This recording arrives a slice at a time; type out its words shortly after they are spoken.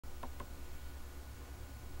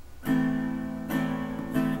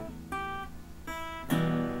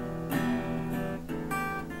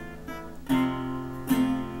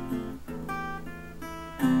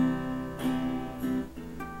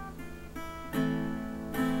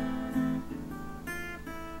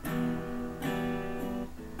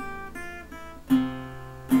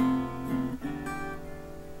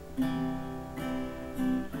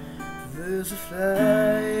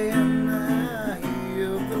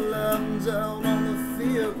down on the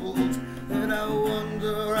field, and I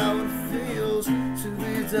wonder how it feels to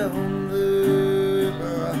be down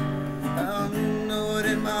there. I know it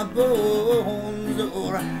in my bones,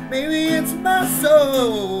 or maybe it's my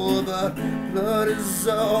soul, but blood is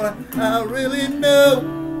all I really know.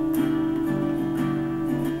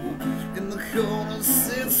 In the corner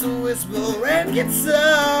sits a whisper and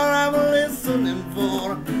guitar I'm listening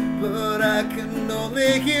for, but I can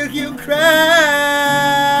only hear you cry,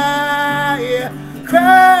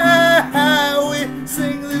 cry. We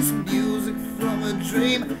sing this music from a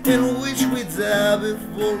dream in which we die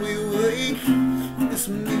before we wake. This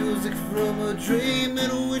music from a dream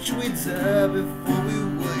in which we die before we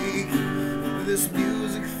wake. This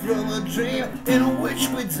music from a dream in which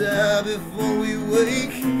we die before we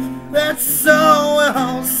wake. That's all we're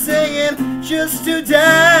all singing, just to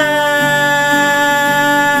die.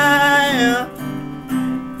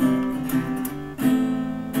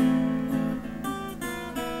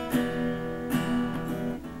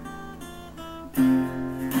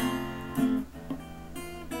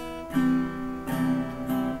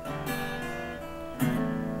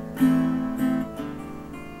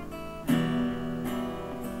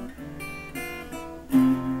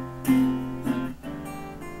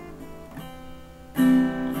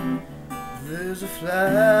 There's a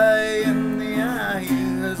fly in the eye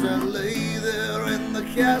as I lay there in the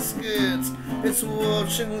casket. It's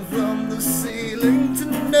watching from the ceiling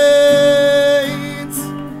tonight.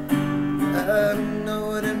 I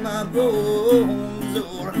know it in my bones,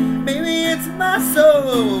 or maybe it's my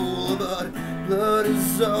soul, but blood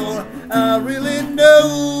is all I really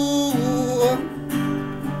know.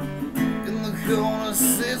 In the corner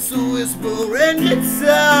sits a whisper and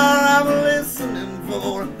guitar I'm listening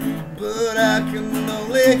for, but I can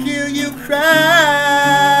only hear you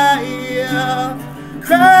cry,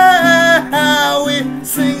 cry. We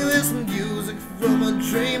sing this music from a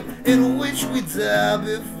dream in which we die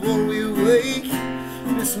before we wake.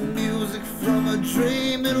 This music from a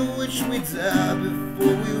dream in which we die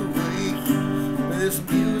before we wake. This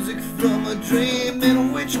music from a dream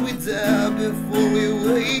in which we die before we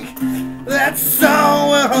wake. That's all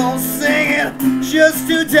we're all singing, just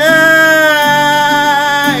to die.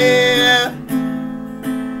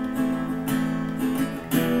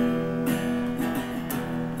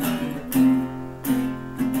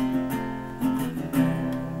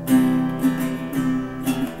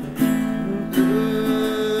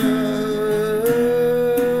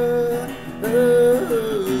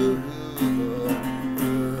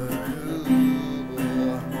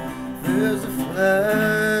 There's a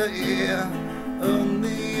fly on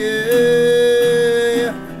the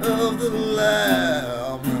air of the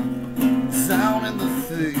lamb down in the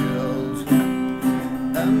field,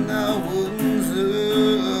 and I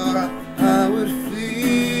wonder how it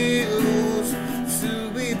feels to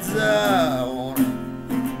be down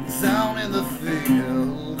in the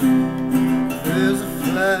field. There's a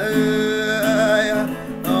fly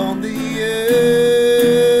on the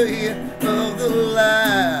air of the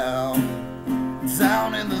lamb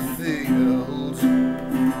down in the field,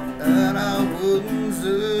 and I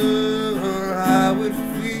wonder how it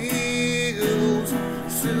feels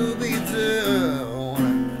to be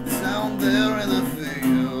down there in the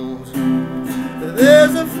field.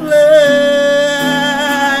 There's a fly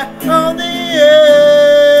on the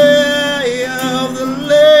eye of the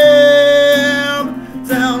lamb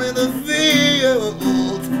down in the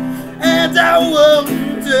field, and I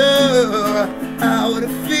wonder how it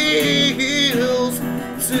feels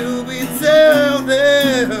to be down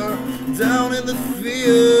there, down in the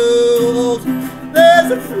field.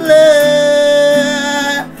 There's a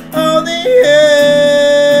fly on the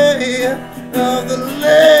air of the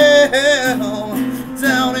lamb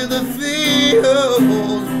down in the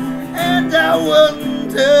field, and I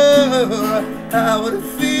wonder how it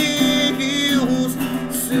feels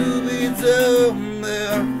to be down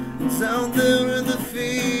there in the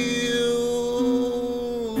field.